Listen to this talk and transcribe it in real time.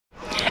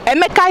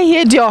Emeka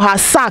Ihedioha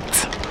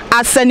sacked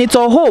as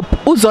Senator Hope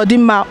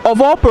Uzodinma of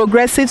All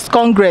Progressives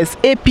Congress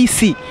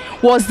 (APC)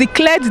 was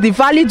declared the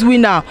valid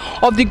winner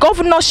of the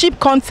governorship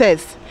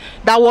contest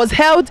that was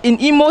held in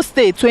Imo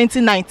State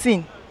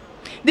 2019.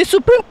 The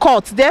Supreme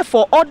Court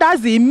therefore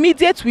orders the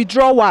immediate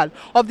withdrawal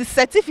of the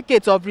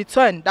certificate of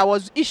return that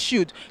was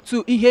issued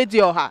to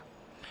Ihedioha.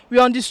 We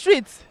are on the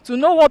streets to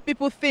know what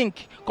people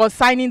think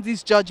concerning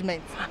this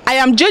judgment. I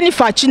am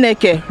Jennifer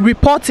Chineke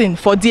reporting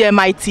for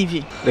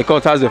DMItv. The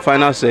court has the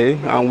final say,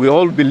 and we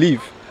all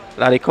believe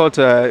that the court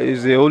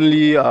is the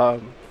only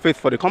faith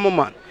for the common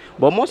man.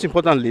 But most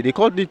importantly, the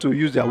court need to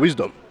use their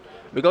wisdom,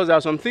 because there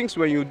are some things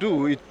when you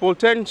do, it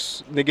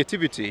portends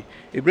negativity.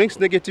 It brings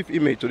negative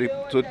image to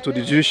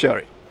the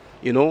judiciary.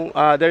 You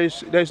know, there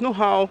is no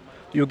how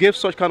you give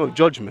such kind of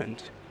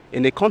judgment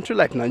in a country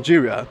like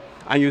Nigeria,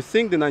 and you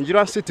think the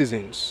Nigerian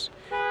citizens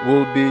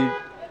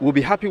will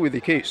be happy with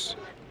the case.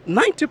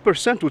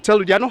 90% will tell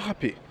you they are not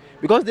happy,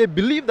 because they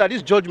believe that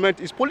this judgment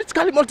is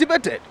politically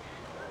motivated.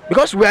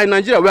 Because we are in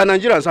Nigeria, we are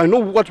Nigerians, I know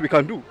what we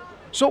can do.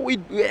 So a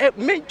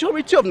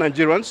majority of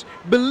Nigerians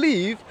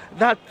believe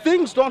that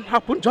things don't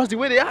happen just the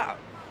way they are.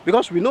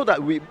 Because we know that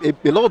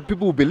a lot of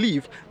people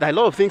believe that a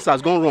lot of things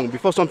has gone wrong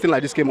before something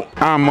like this came up.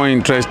 I'm more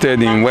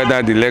interested in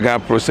whether the legal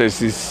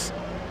processes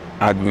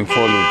had been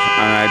followed,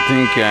 and I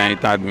think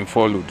it had been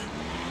followed.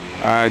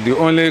 The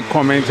only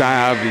comment I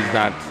have is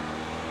that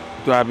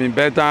it would have been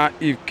better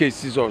if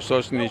cases of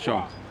such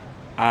nature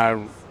are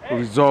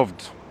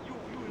resolved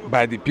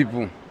by the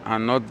people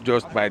and not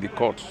just by the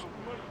courts,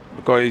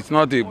 because it's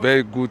not a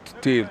very good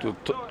tale to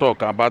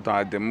talk about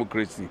our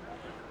democracy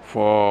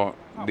for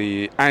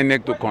the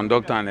INEC to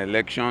conduct an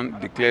election,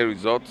 declare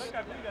results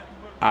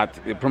at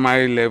the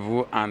primary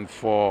level, and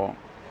for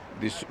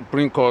the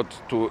Supreme Court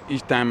to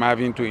each time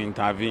having to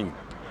intervene.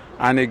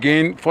 And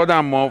again,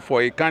 furthermore,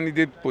 for a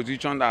candidate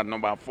positioned at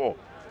number 4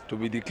 to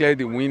be declared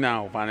the winner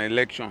of an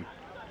election,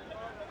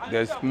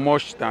 there's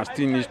much that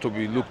still needs to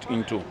be looked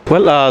into.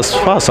 Well, as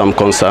far as I'm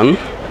concerned,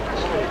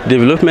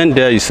 development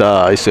there is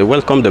a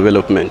welcome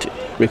development,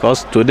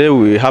 because today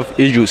we have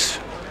issues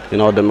in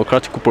our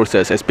democratic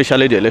process,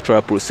 especially the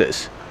electoral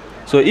process.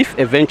 So if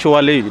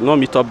eventually you don't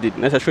meet up the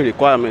necessary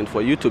requirement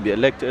for you to be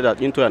elected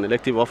into an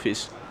elective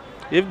office,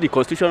 if the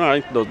constitutional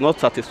rank does not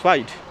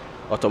satisfy,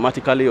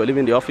 automatically you're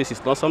leaving the office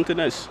is not something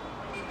else.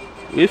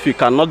 If you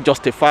cannot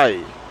justify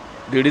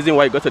the reason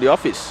why you got to the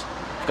office,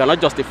 you cannot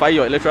justify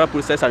your electoral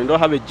process, and you don't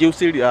have a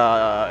juicy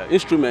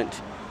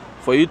instrument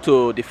for you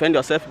to defend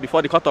yourself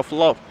before the court of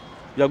law,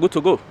 you are good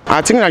to go.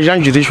 I think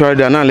Nigerian judiciary,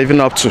 they are not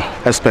living up to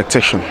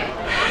expectation.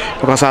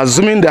 Because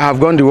assuming they have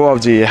gone the way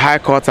of the High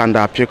Court and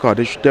the Appeal Court,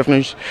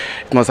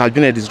 it must have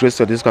been a disgrace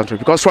to this country.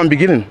 Because from the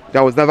beginning,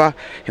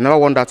 he never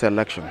won that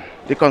election.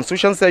 The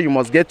Constitution said you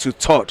must get to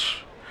 1/3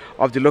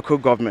 of the local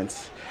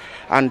governments.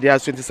 And there are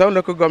 27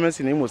 local governments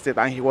in Imo State,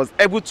 and he was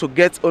able to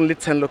get only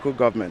 10 local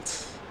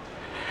governments,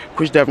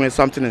 which definitely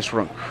something is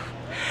wrong.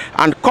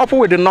 And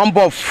coupled with the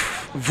number of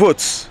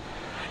votes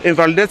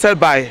invalidated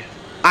by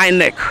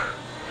INEC,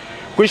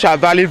 which are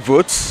valid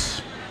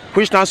votes,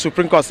 which now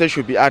Supreme Court says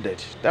should be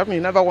added, definitely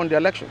he never won the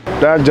election.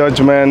 That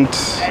judgment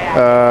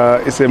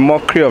is a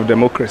mockery of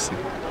democracy.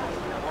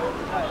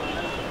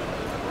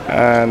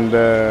 And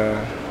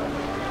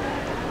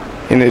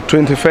in the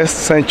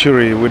 21st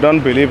century, we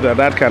don't believe that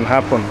that can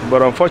happen.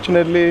 But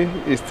unfortunately,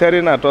 it's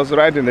staring at us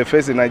right in the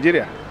face in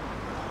Nigeria.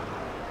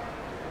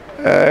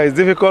 It's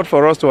difficult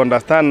for us to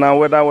understand now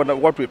whether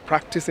what we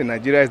practice in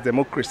Nigeria is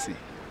democracy.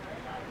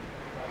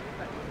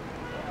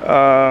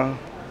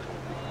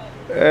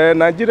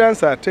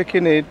 Nigerians are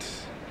taking it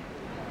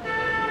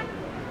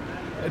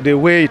the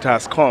way it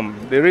has come.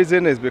 The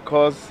reason is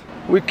because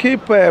we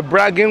keep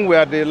bragging we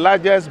are the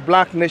largest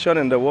black nation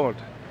in the world.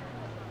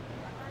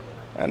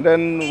 And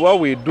then what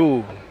we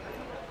do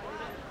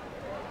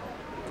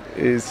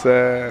is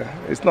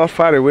it's not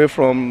far away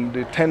from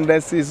the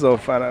tendencies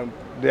of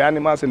the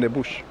animals in the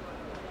bush.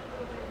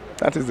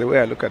 That is the way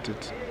I look at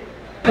it.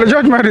 The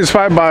judgment is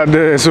filed by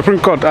the Supreme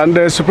Court, and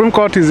the Supreme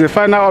Court is the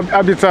final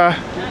arbiter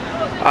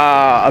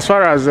as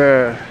far as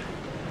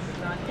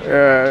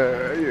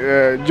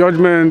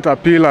judgment,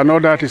 appeal, and all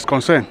that is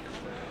concerned.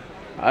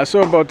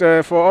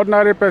 But for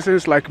ordinary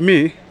persons like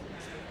me,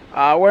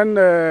 when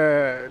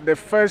the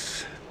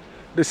first,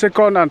 the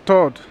second, and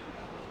third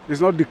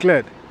is not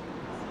declared,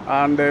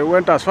 and they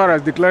went as far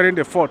as declaring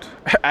the fourth,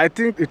 I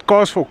think it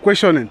calls for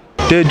questioning.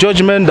 The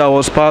judgment that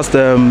was passed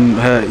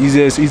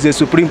is a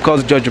Supreme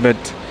Court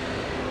judgment.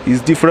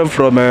 It's different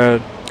from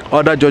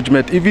other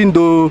judgment, even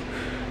though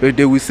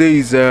they will say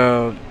is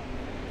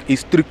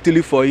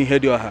strictly for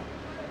Ihedioha.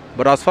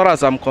 But as far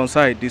as I'm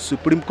concerned, the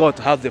Supreme Court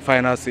has the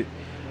final say,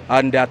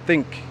 and I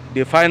think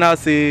the final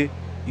say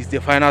is the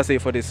final say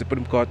for the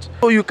Supreme Court.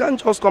 So you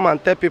can't just come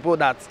and tell people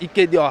that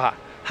Ihedioha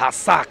has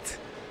sacked.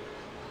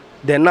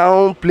 They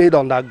now played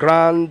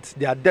underground,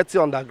 they are dirty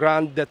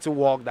underground, dirty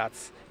work that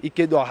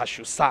Ihedioha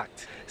should sack.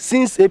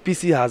 Since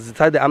APC has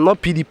decided, I'm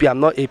not PDP, I'm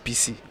not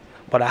APC,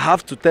 but I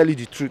have to tell you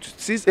the truth.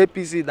 Since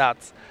APC that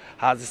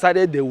has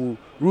decided they will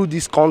rule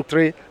this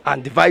country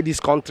and divide this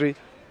country,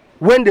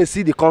 when they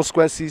see the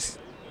consequences,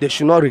 they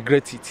should not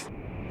regret it.